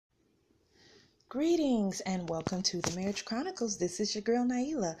Greetings and welcome to the Marriage Chronicles. This is your girl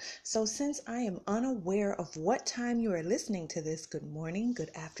Naila. So since I am unaware of what time you are listening to this, good morning,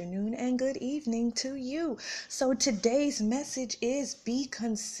 good afternoon, and good evening to you. So today's message is be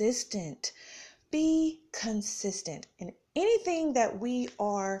consistent. Be consistent in anything that we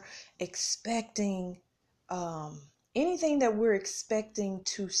are expecting, anything that we're expecting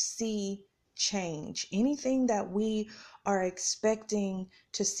to see change, anything that we are expecting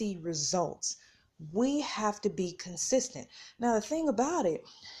to see results. We have to be consistent. Now, the thing about it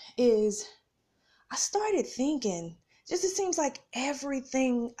is, I started thinking, just it seems like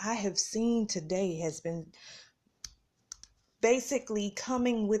everything I have seen today has been basically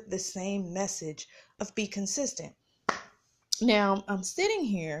coming with the same message of be consistent. Now, I'm sitting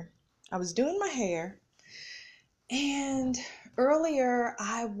here, I was doing my hair, and earlier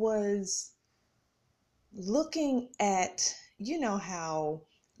I was looking at, how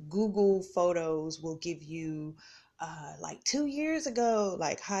Google Photos will give you like 2 years ago,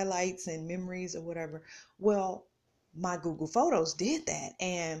 like highlights and memories or whatever. Well, my Google Photos did that.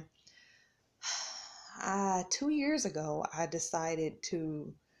 And 2 years ago, I decided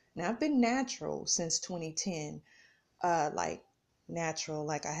to, now I've been natural since 2010, like natural,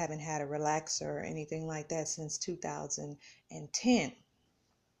 like I haven't had a relaxer or anything like that since 2010.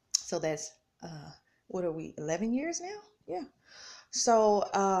 So that's, what are we, 11 years now? Yeah. So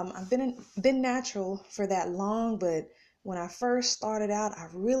I've been natural for that long, but when I first started out, I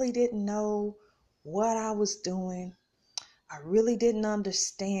really didn't know what I was doing. I really didn't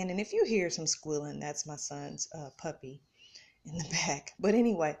understand. And if you hear some squealing, that's my son's puppy in the back. But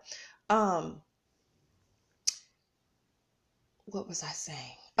anyway, um, what was I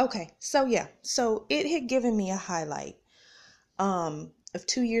saying? Okay, so yeah, so it had given me a highlight of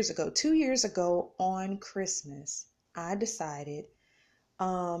 2 years ago. 2 years ago on Christmas, I decided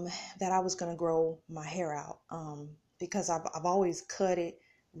that I was going to grow my hair out because I've always cut it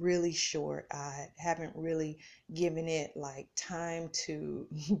really short. I haven't really given it like time to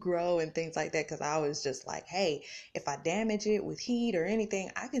grow and things like that because I was just like, hey, if I damage it with heat or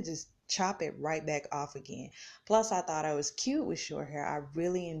anything, I can just chop it right back off again. Plus, I thought I was cute with short hair. I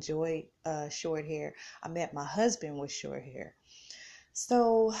really enjoyed short hair. I met my husband with short hair.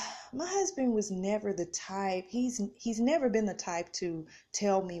 So my husband was never the type, he's never been the type to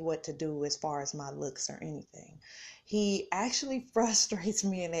tell me what to do as far as my looks or anything. He actually frustrates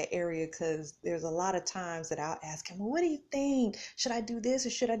me in that area because there's a lot of times that I'll ask him, well, what do you think? Should I do this or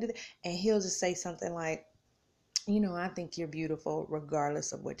should I do that? And he'll just say something like, I think you're beautiful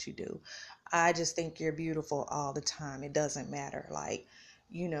regardless of what you do. I just think you're beautiful all the time. It doesn't matter. Like,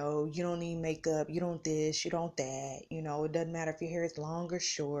 you don't need makeup. You don't this, you don't that. It doesn't matter if your hair is long or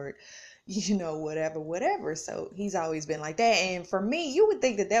short, whatever. So he's always been like that. And for me, you would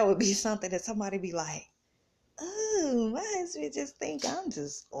think that that would be something that somebody be like, oh, my husband just think I'm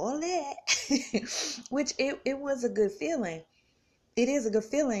just all that. Which it was a good feeling. It is a good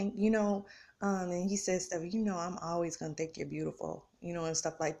feeling, and he says stuff, I'm always going to think you're beautiful, and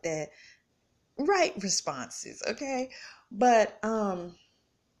stuff like that. Right responses, okay? But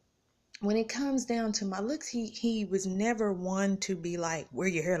when it comes down to my looks, he was never one to be like, wear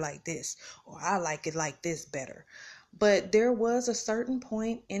your hair like this, or I like it like this better. But there was a certain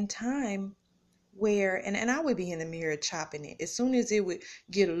point in time where, and I would be in the mirror chopping it. As soon as it would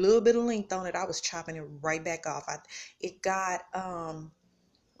get a little bit of length on it, I was chopping it right back off. It got,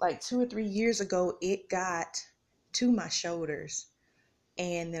 like 2 or 3 years ago, it got to my shoulders.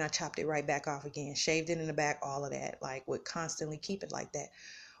 And then I chopped it right back off again, shaved it in the back, all of that, like would constantly keep it like that.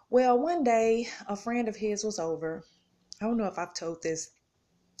 Well, one day a friend of his was over. I don't know if I've told this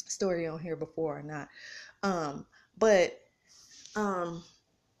story on here before or not. But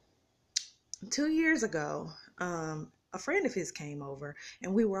 2 years ago, a friend of his came over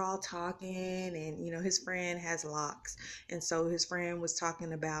and we were all talking, and his friend has locks, and so his friend was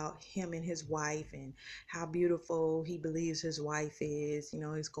talking about him and his wife and how beautiful he believes his wife is.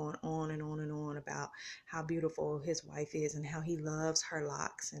 He's going on and on and on about how beautiful his wife is and how he loves her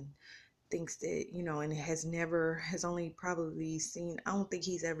locks and thinks that, and has only probably seen, I don't think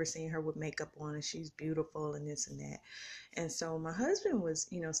he's ever seen her with makeup on, and she's beautiful and this and that. And so my husband was,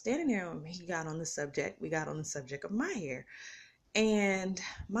 standing there, and we got on the subject of my hair. And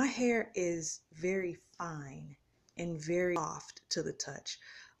my hair is very fine and very soft to the touch.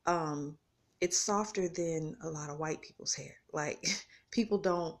 It's softer than a lot of white people's hair. Like,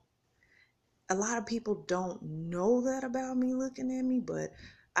 a lot of people don't know that about me looking at me, but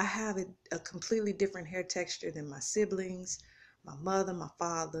I have a completely different hair texture than my siblings, my mother, my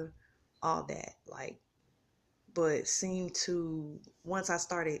father, all that. Like, but seemed to, once I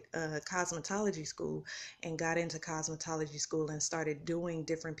started cosmetology school and got into cosmetology school and started doing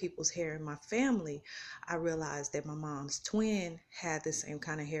different people's hair in my family, I realized that my mom's twin had the same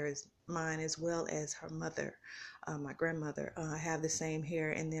kind of hair as mine, as well as her mother, my grandmother, have the same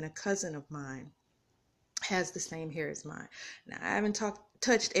hair, and then a cousin of mine has the same hair as mine. Now, I haven't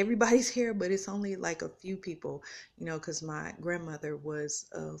touched everybody's hair, but it's only like a few people, because my grandmother was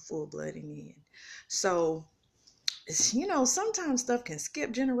a full-blood Indian. So, sometimes stuff can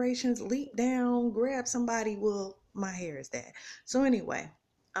skip generations, leap down, grab somebody. Well, my hair is that. So anyway,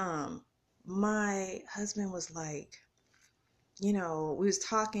 my husband was like, we was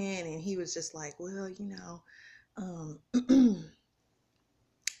talking, and he was just like, well,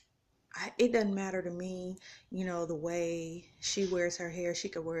 it doesn't matter to me, the way she wears her hair. She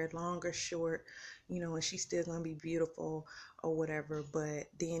could wear it long or short, and she's still gonna be beautiful or whatever. But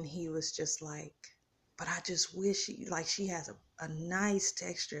then he was just like, but I just wish she has a nice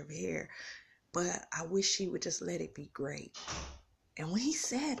texture of hair, but I wish she would just let it be great. And when he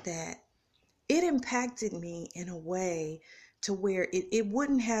said that, it impacted me in a way to where it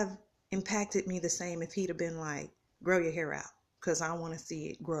wouldn't have impacted me the same if he'd have been like, grow your hair out, because I want to see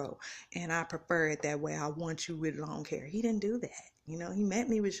it grow and I prefer it that way. I want you with long hair. He didn't do that. He met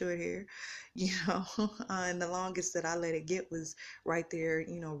me with short hair, and the longest that I let it get was right there,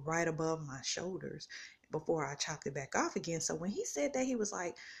 right above my shoulders before I chopped it back off again. So when he said that, he was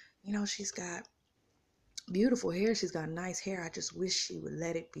like, she's got beautiful hair. She's got nice hair. I just wish she would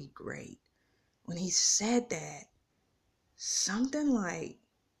let it be great. When he said that, something like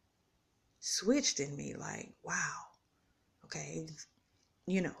switched in me, like, wow, okay,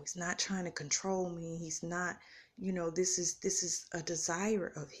 he's not trying to control me. He's not, this is a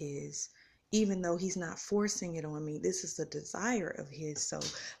desire of his, even though he's not forcing it on me. This is a desire of his. So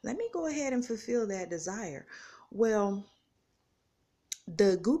let me go ahead and fulfill that desire. Well,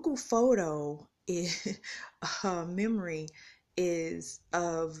 the Google photo is memory is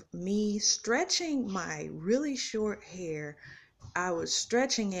of me stretching my really short hair. I was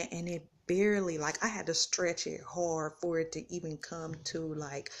stretching it, and it barely, like I had to stretch it hard for it to even come to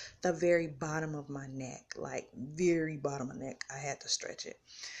like the very bottom of my neck, like very bottom of my neck. I had to stretch it.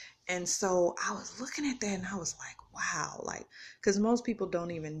 And so I was looking at that and I was like, wow, like, because most people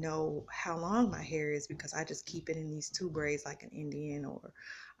don't even know how long my hair is, because I just keep it in these two braids like an Indian, or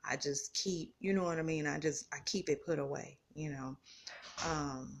I just keep, you know what I mean? I keep it put away,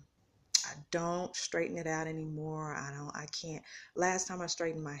 I don't straighten it out anymore. I can't. Last time I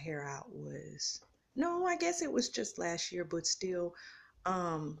straightened my hair out no, I guess it was just last year, but still,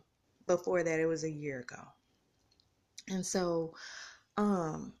 before that, it was a year ago. And so,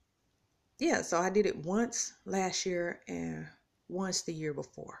 yeah, so I did it once last year and once the year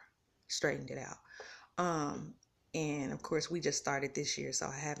before, straightened it out. And of course we just started this year, so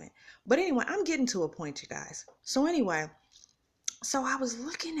I haven't. But anyway, I'm getting to a point, you guys. So anyway, so I was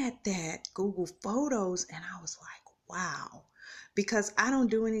looking at that Google Photos and I was like, wow, because I don't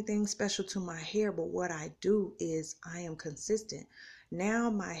do anything special to my hair, but what I do is I am consistent. Now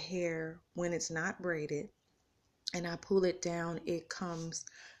my hair, when it's not braided and I pull it down, it comes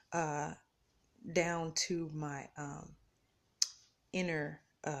down to my inner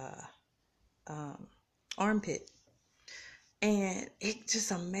armpit. And it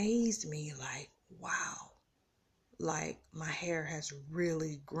just amazed me, like, wow, like my hair has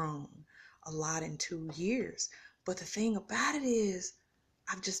really grown a lot in 2 years. But the thing about it is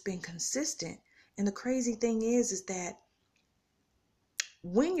I've just been consistent. And the crazy thing is that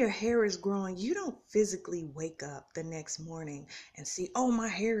when your hair is growing, you don't physically wake up the next morning and see, oh, my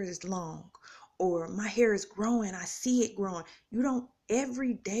hair is long, or my hair is growing. I see it growing. You don't,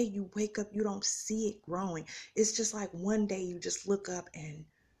 every day you wake up, you don't see it growing. It's just like one day you just look up and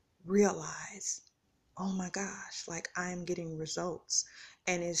realize, oh my gosh, like I'm getting results.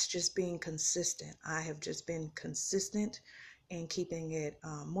 And it's just being consistent. I have just been consistent in keeping it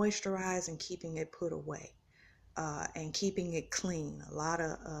moisturized and keeping it put away. And keeping it clean. A lot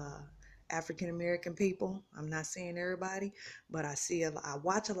of African American people, I'm not saying everybody, but I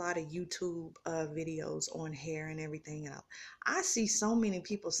watch a lot of YouTube videos on hair and everything, and I see so many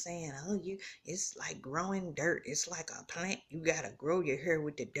people saying, oh, it's like growing dirt. It's like a plant. You gotta grow your hair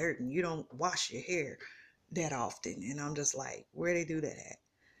with the dirt, and you don't wash your hair that often. And I'm just like, where they do that at?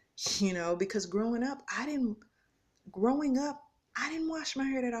 Because growing up, I didn't wash my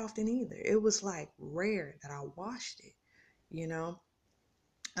hair that often either. It was like rare that I washed it.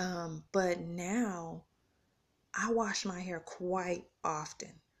 But now I wash my hair quite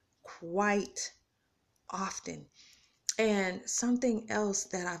often. And something else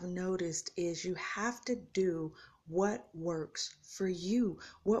that I've noticed is you have to do what works for you.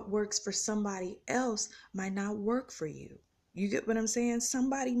 What works for somebody else might not work for you. You get what I'm saying?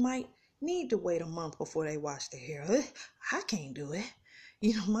 Somebody might need to wait a month before they wash their hair. I can't do it.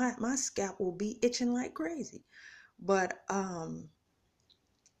 My scalp will be itching like crazy. But I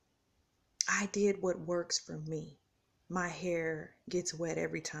did what works for me. My hair gets wet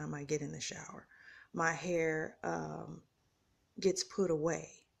every time I get in the shower. My hair gets put away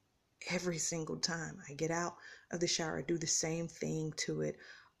every single time I get out of the shower. I do the same thing to it.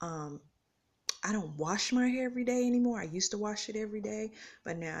 I don't wash my hair every day anymore. I used to wash it every day,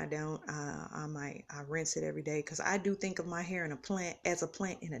 but now I don't. I rinse it every day because I do think of my hair as a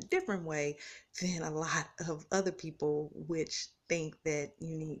plant in a different way than a lot of other people, which think that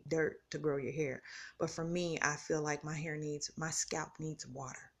you need dirt to grow your hair. But for me, I feel like my scalp needs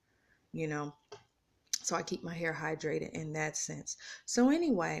water, you know. So I keep my hair hydrated in that sense. So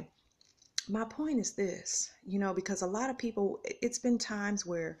anyway, my point is this, because a lot of people, it's been times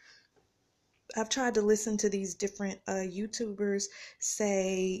where I've tried to listen to these different YouTubers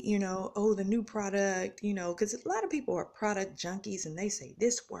say, oh, the new product, because a lot of people are product junkies and they say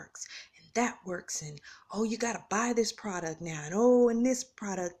this works and that works. And, oh, you got to buy this product now. And, oh, and this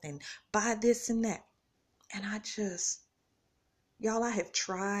product and buy this and that. And y'all, I have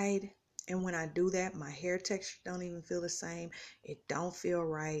tried. And when I do that, my hair texture don't even feel the same. It don't feel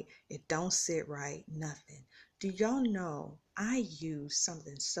right. It don't sit right. Nothing. Do y'all know I use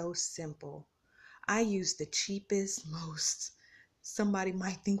something so simple? I use the cheapest, somebody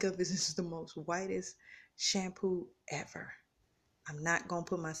might think of as the most whitest shampoo ever. I'm not going to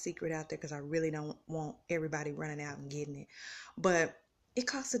put my secret out there because I really don't want everybody running out and getting it. But it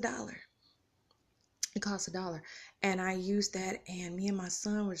costs $1. It costs $1. And I used that, and me and my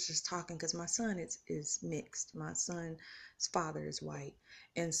son was just talking because my son is mixed. My son's father is white.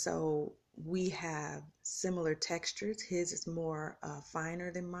 And so we have similar textures. His is more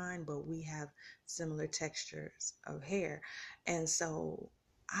finer than mine, but we have similar textures of hair. And so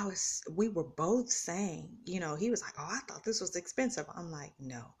we were both saying, he was like, oh, I thought this was expensive. I'm like,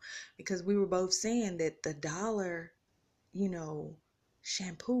 no, because we were both saying that the dollar,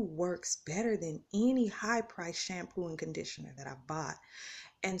 shampoo works better than any high price shampoo and conditioner that I bought.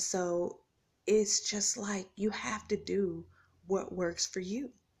 And so it's just like you have to do what works for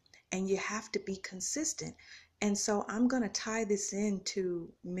you and you have to be consistent. And so I'm going to tie this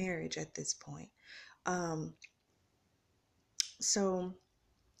into marriage at this point. So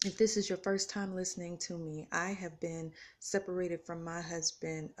if this is your first time listening to me, I have been separated from my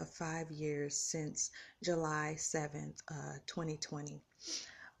husband of 5 years since July 7th, 2020.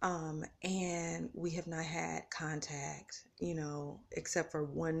 And we have not had contact, except for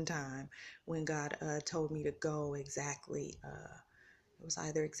one time when God told me to go exactly. It was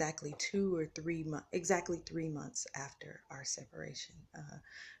either exactly 3 months after our separation.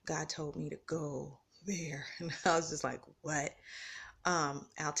 God told me to go there, and I was just like, "What?"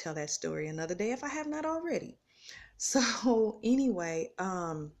 I'll tell that story another day if I have not already. So anyway,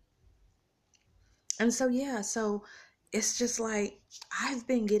 and so yeah, so it's just like I've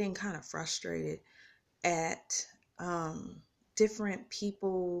been getting kind of frustrated at different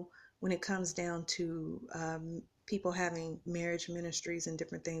people when it comes down to people having marriage ministries and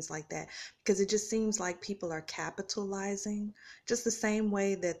different things like that, because it just seems like people are capitalizing just the same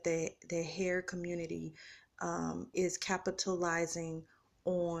way that the hair community is capitalizing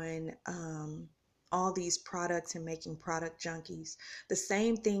on all these products and making product junkies. The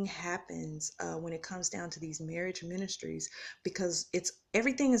same thing happens when it comes down to these marriage ministries, because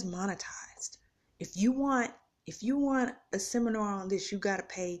everything is monetized. If you want a seminar on this, you got to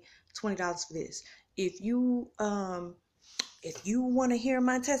pay $20 for this. If you want to hear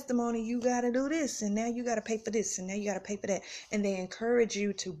my testimony, you got to do this, and now you got to pay for this, and now you got to pay for that. And they encourage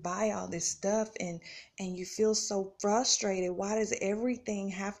you to buy all this stuff, and you feel so frustrated. Why does everything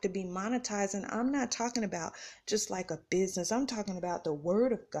have to be monetized? And I'm not talking about just like a business. I'm talking about the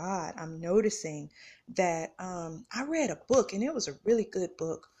word of God. I'm noticing that I read a book, and it was a really good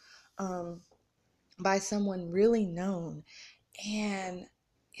book by someone really known, and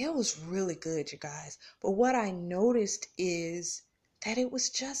it was really good, you guys. But what I noticed is that it was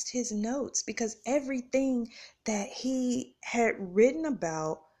just his notes, because everything that he had written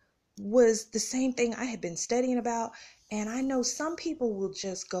about was the same thing I had been studying about. And I know some people will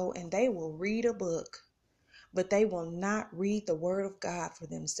just go and they will read a book, but they will not read the word of God for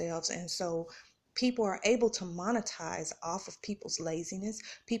themselves. And so People are able to monetize off of people's laziness.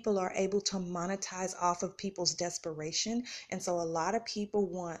 People are able to monetize off of people's desperation. And so a lot of people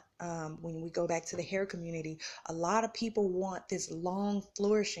want, when we go back to the hair community, a lot of people want this long,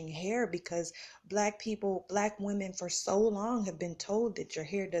 flourishing hair because Black people, Black women for so long have been told that your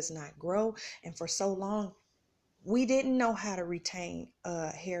hair does not grow. And for so long, we didn't know how to retain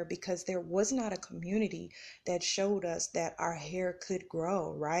hair because there was not a community that showed us that our hair could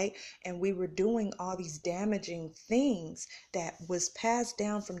grow, right? And we were doing all these damaging things that was passed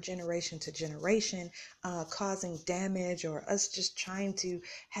down from generation to generation, causing damage, or us just trying to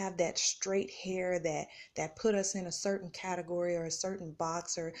have that straight hair that put us in a certain category or a certain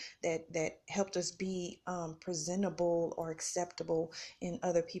box, or that helped us be presentable or acceptable in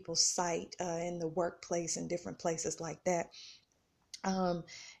other people's sight, in the workplace and different places like that. Um,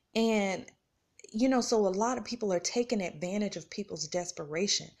 and so a lot of people are taking advantage of people's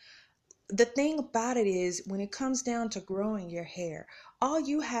desperation. The thing about it is, when it comes down to growing your hair, all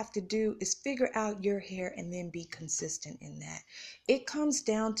you have to do is figure out your hair and then be consistent in that. It comes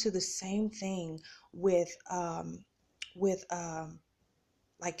down to the same thing with with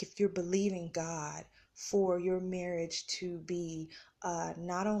like if you're believing God for your marriage to be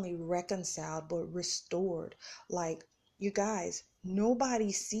not only reconciled but restored. Like, you guys,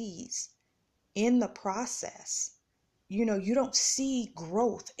 nobody sees in the process. You don't see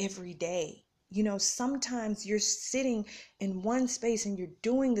growth every day. Sometimes you're sitting in one space and you're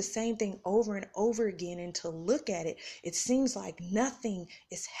doing the same thing over and over again, and to look at it, it seems like nothing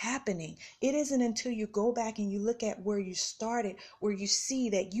is happening. It isn't until you go back and you look at where you started, where you see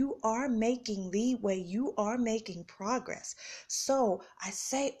that you are making leeway, you are making progress. So I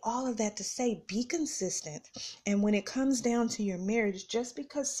say all of that to say, be consistent. And when it comes down to your marriage, just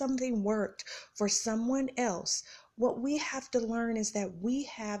because something worked for someone else, what we have to learn is that we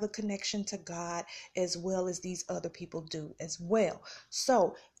have a connection to God as well as these other people do as well.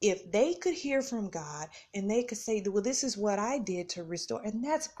 So if they could hear from God and they could say, well, this is what I did to restore, and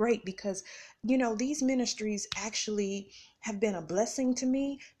that's great, because these ministries actually have been a blessing to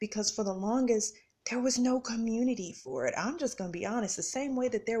me, because for the longest there was no community for it. I'm just going to be honest. The same way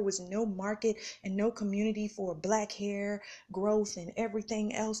that there was no market and no community for Black hair growth and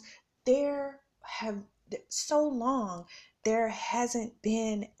everything else, there have so long there hasn't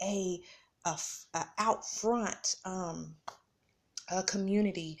been a out front a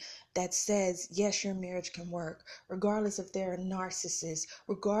community that says, yes, your marriage can work, regardless if they're a narcissist,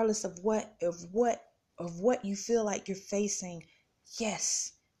 regardless of what you feel like you're facing.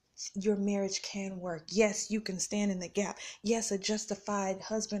 Yes, your marriage can work. Yes, you can stand in the gap. Yes, a justified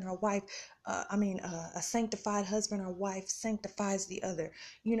husband or wife, a sanctified husband or wife sanctifies the other.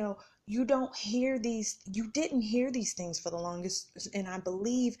 You didn't hear these things for the longest. And I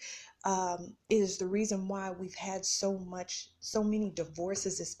believe is the reason why we've had so many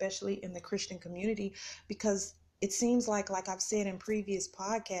divorces, especially in the Christian community, because it seems like I've said in previous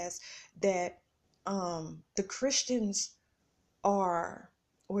podcasts, that the Christians are,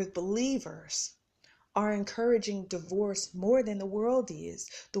 or believers are encouraging divorce more than the world is.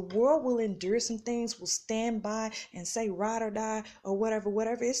 The world will endure some things, will stand by and say ride or die or whatever.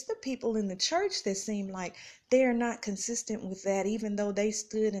 It's the people in the church that seem like they are not consistent with that, even though they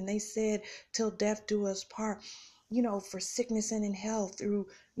stood and they said, till death do us part, for sickness and in health, through,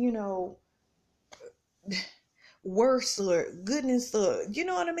 worse or goodness, or, you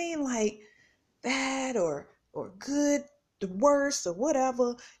know what I mean? Like bad or good, the worst or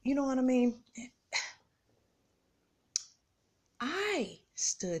whatever, you know what I mean? I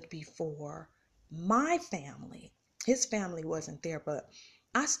stood before my family. His family wasn't there, but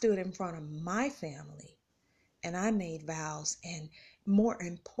I stood in front of my family and I made vows. And more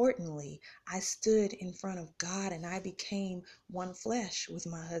importantly, I stood in front of God and I became one flesh with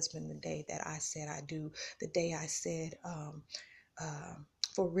my husband the day that I said I do, the day I said, uh,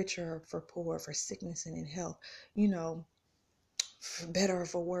 for richer or for poor, for sickness and in health, for better or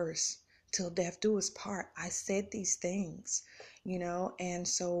for worse, till death do us part. I said these things, and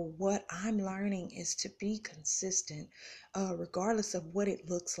so what I'm learning is to be consistent, regardless of what it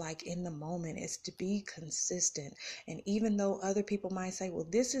looks like in the moment, is to be consistent. And even though other people might say, well,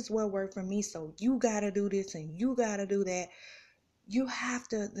 this is what worked for me, so you got to do this and you got to do that.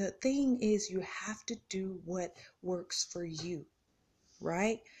 The thing is, you have to do what works for you.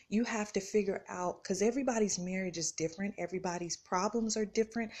 Right? You have to figure out, because everybody's marriage is different. Everybody's problems are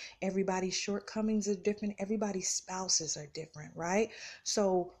different. Everybody's shortcomings are different. Everybody's spouses are different, right?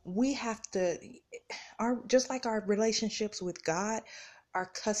 So we have to, just like our relationships with God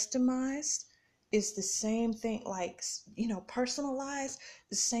are customized, it's the same thing, like, personalized,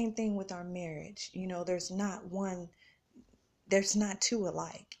 the same thing with our marriage. There's not two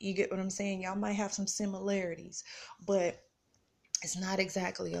alike. You get what I'm saying? Y'all might have some similarities, but it's not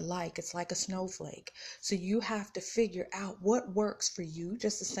exactly alike. It's like a snowflake. So you have to figure out what works for you,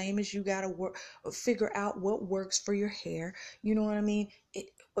 just the same as you got to figure out what works for your hair. You know what I mean?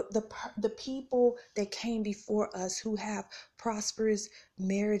 The people that came before us who have prosperous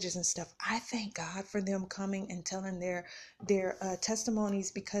marriages and stuff, I thank God for them coming and telling their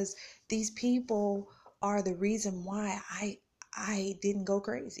testimonies, because these people are the reason why I didn't go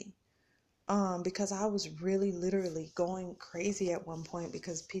crazy. Because I was really literally going crazy at one point,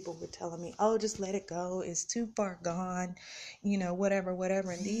 because people were telling me, oh, just let it go, it's too far gone, whatever.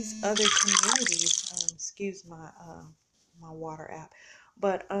 And these other communities, excuse my water app,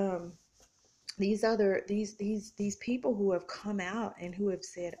 but these people who have come out and who have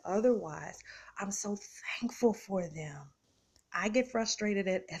said otherwise, I'm so thankful for them. I get frustrated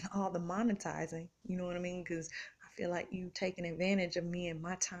at all the monetizing, you know what I mean? Because I feel like you taking advantage of me in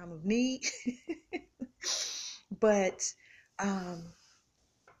my time of need. But, and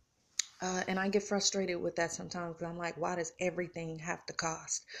I get frustrated with that sometimes, because I'm like, why does everything have to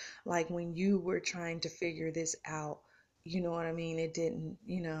cost? Like, when you were trying to figure this out, you know what I mean? It didn't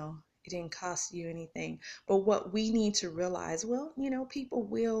cost you anything. But what we need to realize, well, people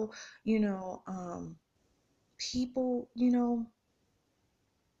will, people,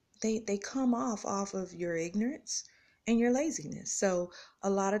 they come off of your ignorance and your laziness. So a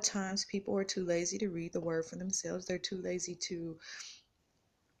lot of times people are too lazy to read the word for themselves. They're too lazy to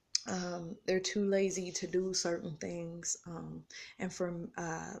do certain things, and from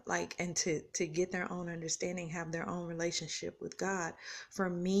and to get their own understanding, have their own relationship with God. For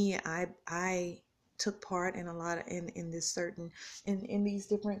me, I took part in a lot of in these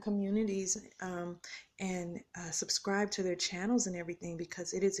different communities, and subscribe to their channels and everything,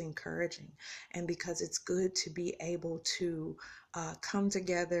 because it is encouraging, and because it's good to be able to come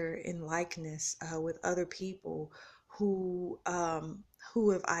together in likeness with other people who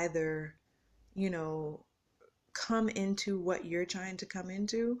have either, come into what you're trying to come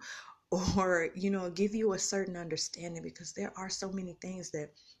into, or, give you a certain understanding, because there are so many things that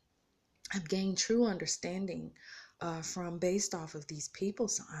I've gained true understanding from, based off of these people.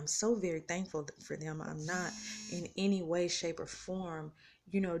 So I'm so very thankful for them. I'm not in any way, shape, or form,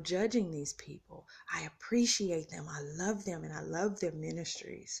 judging these people. I appreciate them. I love them, and I love their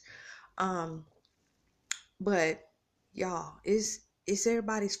ministries. But y'all, it's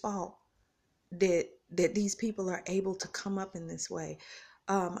everybody's fault that these people are able to come up in this way.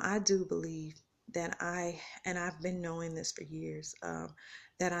 I do believe that I've been knowing this for years,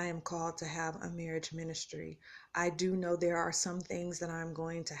 that I am called to have a marriage ministry. I do know there are some things that I'm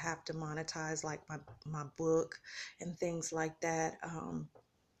going to have to monetize, like my book and things like that.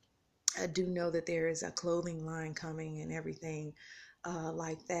 I do know that there is a clothing line coming and everything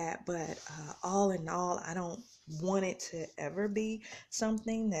like that. But all in all, I don't want it to ever be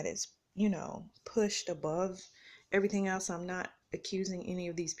something that is, pushed above everything else. I'm not accusing any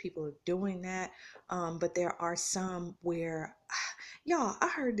of these people of doing that. But there are some where, y'all, I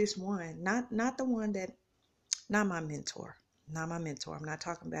heard this one, not the one that, not my mentor, not my mentor. I'm not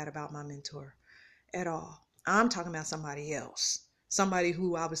talking bad about my mentor at all. I'm talking about somebody else. Somebody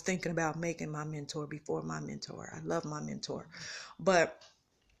who I was thinking about making my mentor before my mentor. I love my mentor. But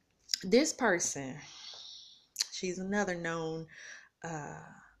this person, she's another known uh,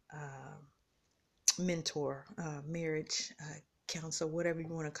 uh, mentor, marriage counselor, whatever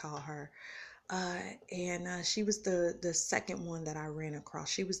you want to call her. Uh, and she was the second one that I ran across.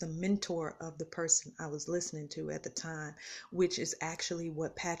 She was the mentor of the person I was listening to at the time, which is actually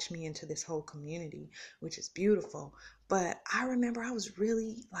what patched me into this whole community, which is beautiful. But I remember I was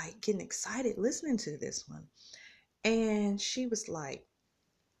really like getting excited listening to this one. And she was like,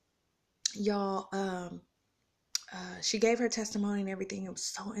 y'all, she gave her testimony and everything. It was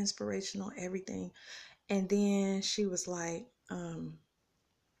so inspirational, everything. And then she was like,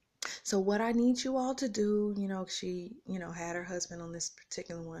 so what I need you all to do, she, had her husband on this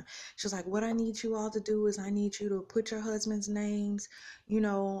particular one. She was like, what I need you all to do is I need you to put your husband's names, in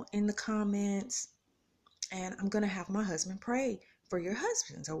the comments. And I'm going to have my husband pray for your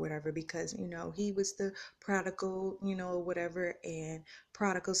husbands or whatever, because, he was the prodigal, whatever, and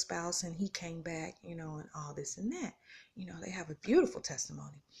prodigal spouse, and he came back, and all this and that. They have a beautiful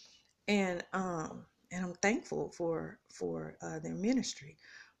testimony. And I'm thankful for their ministry.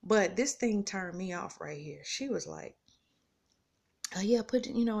 But this thing turned me off right here. She was like, yeah,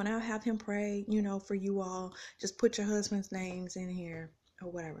 and I'll have him pray, for you all. Just put your husband's names in here.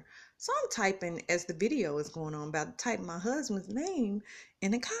 or whatever. So I'm typing as the video is going on, about to type my husband's name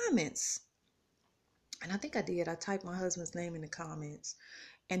in the comments. And I think I did. I typed my husband's name in the comments.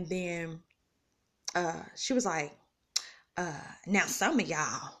 And then she was like, now some of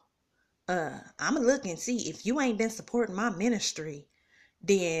y'all, I'ma look and see if you ain't been supporting my ministry,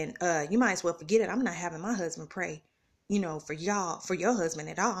 then you might as well forget it. I'm not having my husband pray, for y'all, for your husband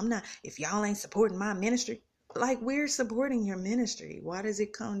at all. I'm not, if y'all ain't supporting my ministry. Like, we're supporting your ministry. Why does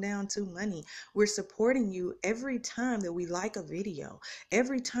it come down to money? We're supporting you every time that we like a video,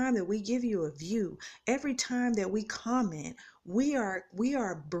 every time that we give you a view, every time that we comment. We are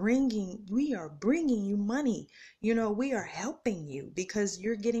bringing you money. We are helping you because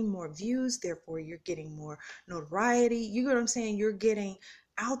you're getting more views, therefore you're getting more notoriety. You know what I'm saying? You're getting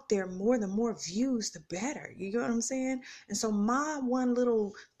out there more. The more views, the better. You know what I'm saying? And so my one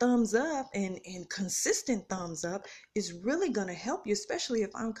little thumbs up and consistent thumbs up is really going to help you, especially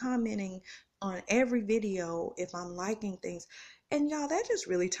if I'm commenting on every video, if I'm liking things. And y'all, that just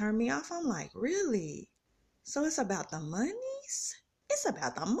really turned me off. I'm like, really? So it's about the monies? It's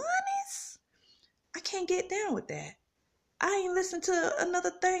about the monies? I can't get down with that. I ain't listened to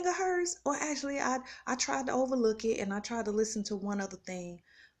another thing of hers. Or actually, I tried to overlook it, and I tried to listen to one other thing.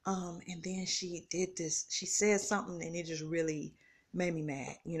 And then she did this. She said something, and it just really made me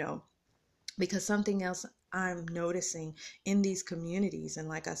mad, because something else I'm noticing in these communities, and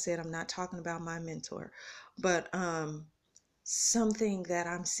like I said, I'm not talking about my mentor, but something that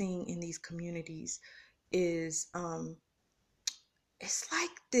I'm seeing in these communities is it's like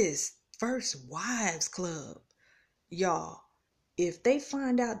this first wives club. Y'all, if they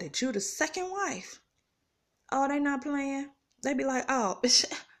find out that you're the second wife, oh, they not playing. They be like, oh,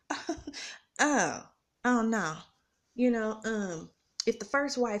 oh, oh no. If the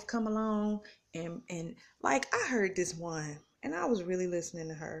first wife come along and like, I heard this one and I was really listening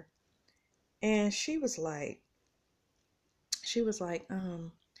to her, and she was like, she was like,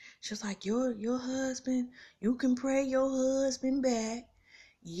 your husband, you can pray your husband back.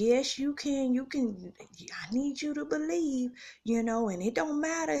 Yes, you can. I need you to believe, and it don't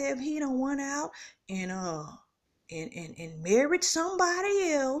matter if he don't want out and married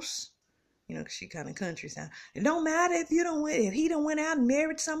somebody else. 'Cause she kind of country sound. It don't matter if he don't went out and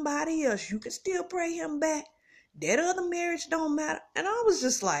married somebody else. You can still pray him back. That other marriage don't matter. And I was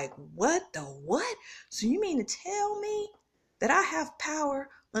just like, what the what? So you mean to tell me that I have power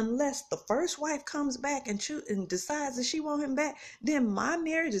unless the first wife comes back and decides that she want him back, then my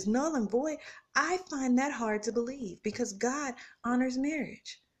marriage is null and void? I find that hard to believe because God honors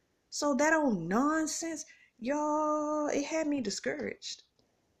marriage. So that old nonsense, y'all, it had me discouraged.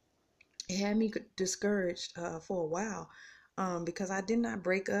 It had me discouraged for a while because I did not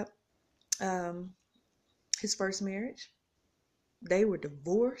break up his first marriage. They were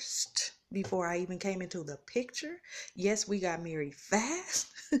divorced before I even came into the picture. Yes, we got married fast,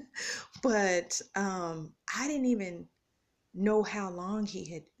 but I didn't even know how long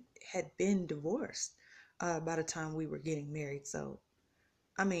he had been divorced by the time we were getting married. So,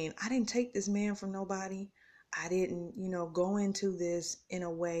 I mean, I didn't take this man from nobody. I didn't, go into this in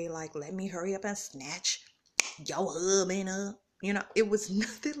a way like, let me hurry up and snatch your husband up. It was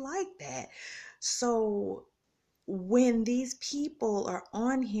nothing like that. So when these people are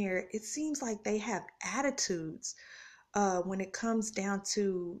on here, it seems like they have attitudes when it comes down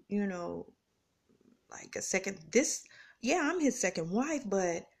to, like I'm his second wife,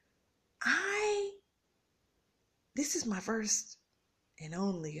 but this is my first and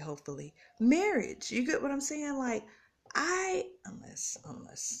only, hopefully, marriage. You get what I'm saying? Like, unless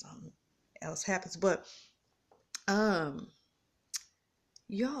something else happens, but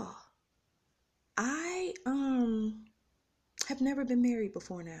y'all, I have never been married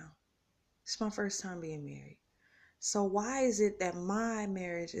before now. It's my first time being married. So why is it that my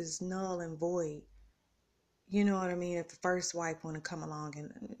marriage is null and void? You know what I mean? If the first wife want to come along,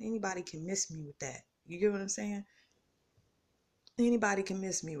 and anybody can miss me with that. You get what I'm saying? Anybody can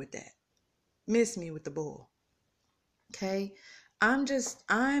miss me with that. Miss me with the bull. Okay? I'm just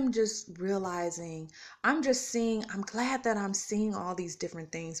realizing, I'm glad that I'm seeing all these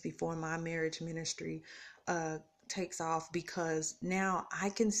different things before my marriage ministry takes off, because now I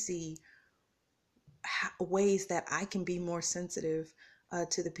can see ways that I can be more sensitive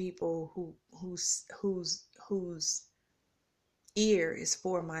to the people whose ear is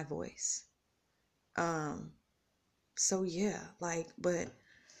for my voice. So yeah, but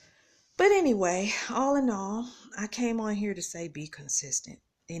anyway, all in all, I came on here to say be consistent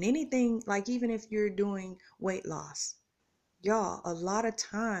in anything. Like, even if you're doing weight loss, y'all, a lot of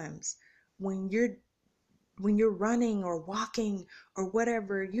times when when you're running or walking or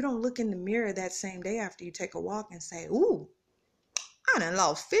whatever, you don't look in the mirror that same day after you take a walk and say, ooh, I done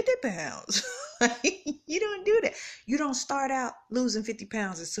lost 50 pounds. You don't do that. You don't start out losing 50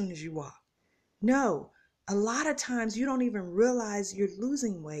 pounds as soon as you walk. No, a lot of times you don't even realize you're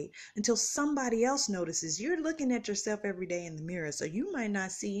losing weight until somebody else notices. You're looking at yourself every day in the mirror, so you might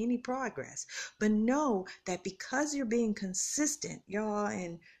not see any progress. But know that because you're being consistent, y'all,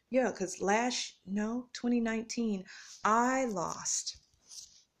 and yeah, because 2019, I lost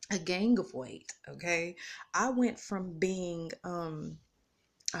a gang of weight, okay? I went from being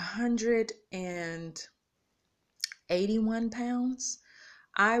 181 pounds.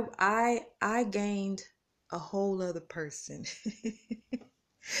 I gained a whole other person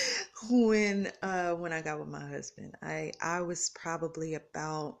when I got with my husband. I was probably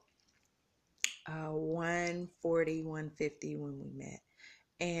about 140, 150 when we met.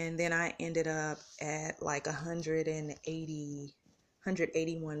 And then I ended up at like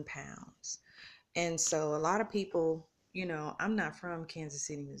 181 pounds. And so a lot of people, I'm not from Kansas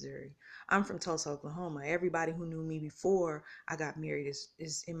City, Missouri. I'm from Tulsa, Oklahoma. Everybody who knew me before I got married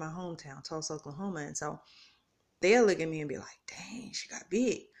is in my hometown, Tulsa, Oklahoma. And so they'll look at me and be like, dang, she got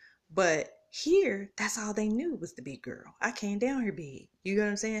big. But here, that's all they knew was the big girl. I came down here big. You know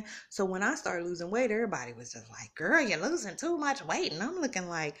what I'm saying? So when I started losing weight, everybody was just like, girl, you're losing too much weight. And I'm looking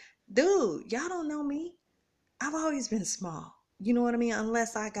like, dude, y'all don't know me. I've always been small. You know what I mean?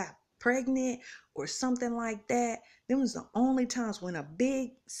 Unless I got pregnant or something like that. Them was the only times when a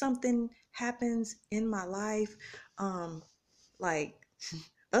big something happens in my life. Like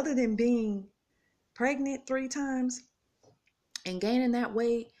other than being pregnant 3 times and gaining that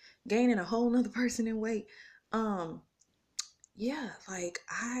weight, gaining a whole nother person in weight. Yeah, like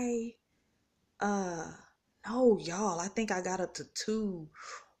uh no, y'all, I think I got up to 2.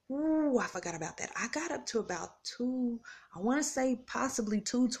 Ooh, I forgot about that. I got up to about 2, I want to say possibly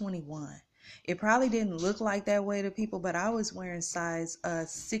 221. It probably didn't look like that way to people, but I was wearing size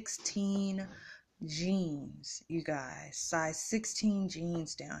 16 jeans, you guys. Size 16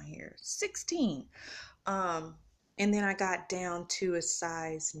 jeans down here. 16. And then I got down to a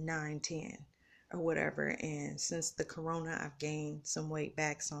size 9-10 or whatever. And since the corona, I've gained some weight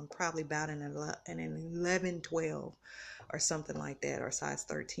back. So I'm probably about an 11, 12 or something like that, or size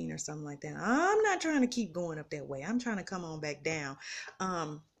 13 or something like that. I'm not trying to keep going up that way. I'm trying to come on back down.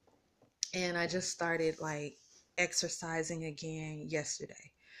 And I just started like exercising again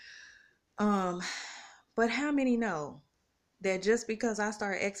yesterday. But how many know that just because I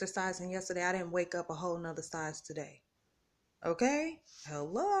started exercising yesterday, I didn't wake up a whole nother size today? Okay?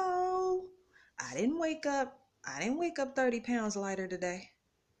 Hello? I didn't wake up 30 pounds lighter today.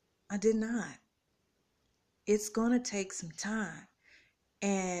 I did not. It's going to take some time.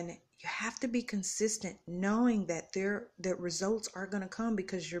 And you have to be consistent, knowing that that results are going to come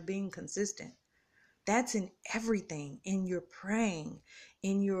because you're being consistent. That's in everything, in your praying,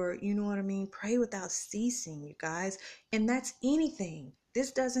 in your, you know what I mean? Pray without ceasing, you guys. And that's anything.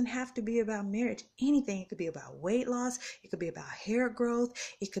 This doesn't have to be about marriage. Anything. It could be about weight loss. It could be about hair growth.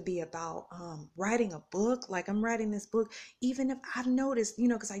 It could be about writing a book. Like I'm writing this book. Even if I've noticed,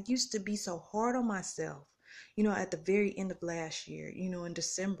 because I used to be so hard on myself. At the very end of last year, in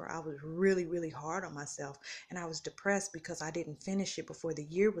December, I was really, really hard on myself, and I was depressed because I didn't finish it before the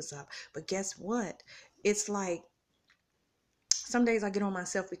year was up. But guess what? It's like some days I get on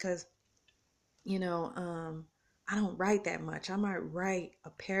myself because, I don't write that much. I might write a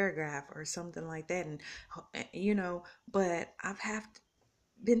paragraph or something like that. And, but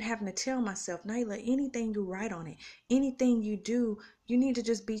been having to tell myself, Nyla, anything you write on it, anything you do, you need to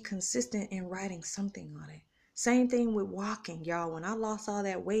just be consistent in writing something on it. Same thing with walking, y'all. When I lost all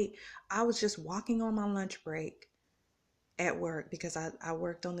that weight, I was just walking on my lunch break at work because I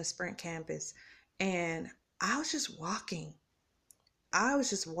worked on the Sprint campus, and I was just walking. I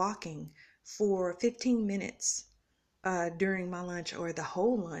was just walking for 15 minutes during my lunch, or the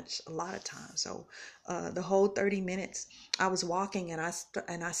whole lunch a lot of times. So the whole 30 minutes I was walking, and I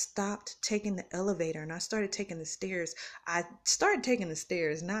stopped taking the elevator and I started taking the stairs. I started taking the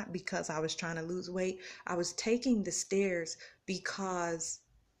stairs not because I was trying to lose weight. I was taking the stairs because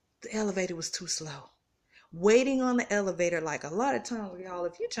the elevator was too slow. Waiting on the elevator, like a lot of times, y'all,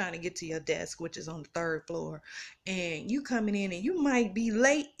 if you're trying to get to your desk, which is on the 3rd floor, and you coming in and you might be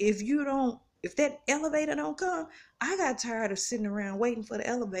late if that elevator don't come. I got tired of sitting around waiting for the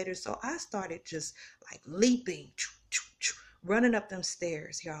elevator, so I started just like leaping, running up them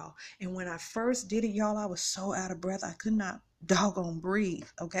stairs, y'all. And when I first did it, y'all, I was so out of breath, I could not doggone breathe,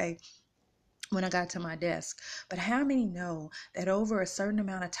 okay? when I got to my desk. But how many know that over a certain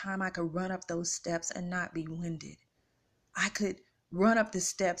amount of time, I could run up those steps and not be winded? I could run up the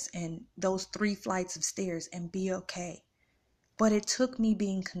steps and those 3 flights of stairs and be okay. But it took me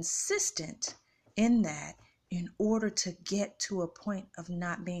being consistent in that in order to get to a point of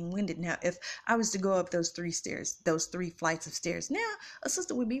not being winded. Now, if I was to go up those 3 flights of stairs, now a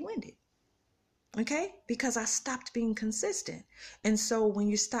sister would be winded. Okay? Because I stopped being consistent. And so when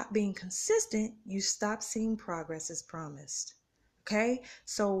you stop being consistent, you stop seeing progress as promised. Okay?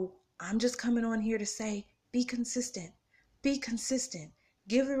 So I'm just coming on here to say, be consistent. Be consistent.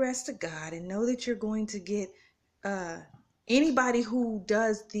 Give the rest to God and know that you're going to get anybody who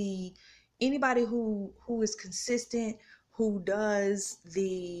is consistent, who does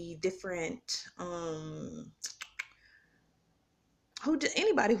the different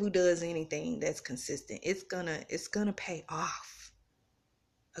anybody who does anything that's consistent, it's gonna pay off.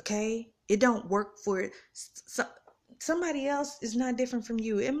 Okay? It don't work for somebody else is not different from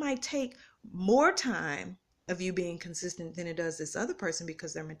you. It might take more time of you being consistent than it does this other person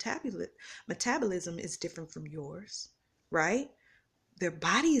because their metabolism is different from yours, right? Their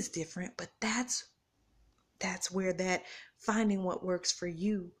body is different, but that's where that finding what works for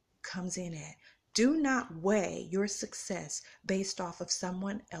you comes in at. Do not weigh your success based off of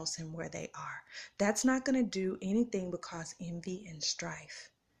someone else and where they are. That's not going to do anything but cause envy and strife.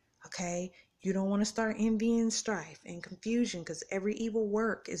 Okay? You don't want to start envy and strife and confusion because every evil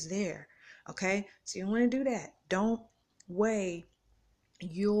work is there. Okay? So you don't want to do that. Don't weigh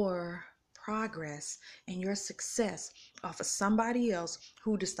your progress and your success off of somebody else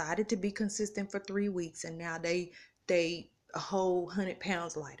who decided to be consistent for 3 weeks and now they a whole 100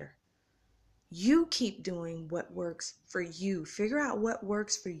 pounds lighter. You keep doing what works for you. Figure out what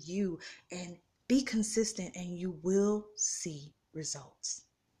works for you and be consistent and you will see results.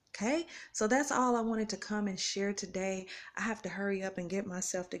 Okay, so that's all I wanted to come and share today. I have to hurry up and get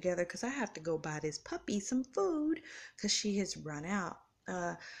myself together because I have to go buy this puppy some food because she has run out.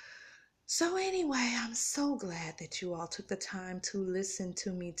 So anyway, I'm so glad that you all took the time to listen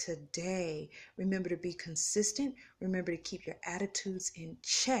to me today. Remember to be consistent. Remember to keep your attitudes in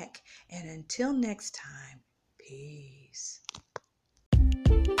check. And until next time, peace.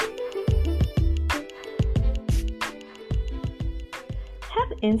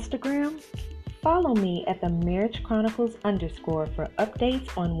 Have Instagram? Follow me at the Marriage Chronicles _ for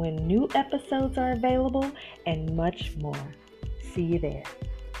updates on when new episodes are available and much more. See you there.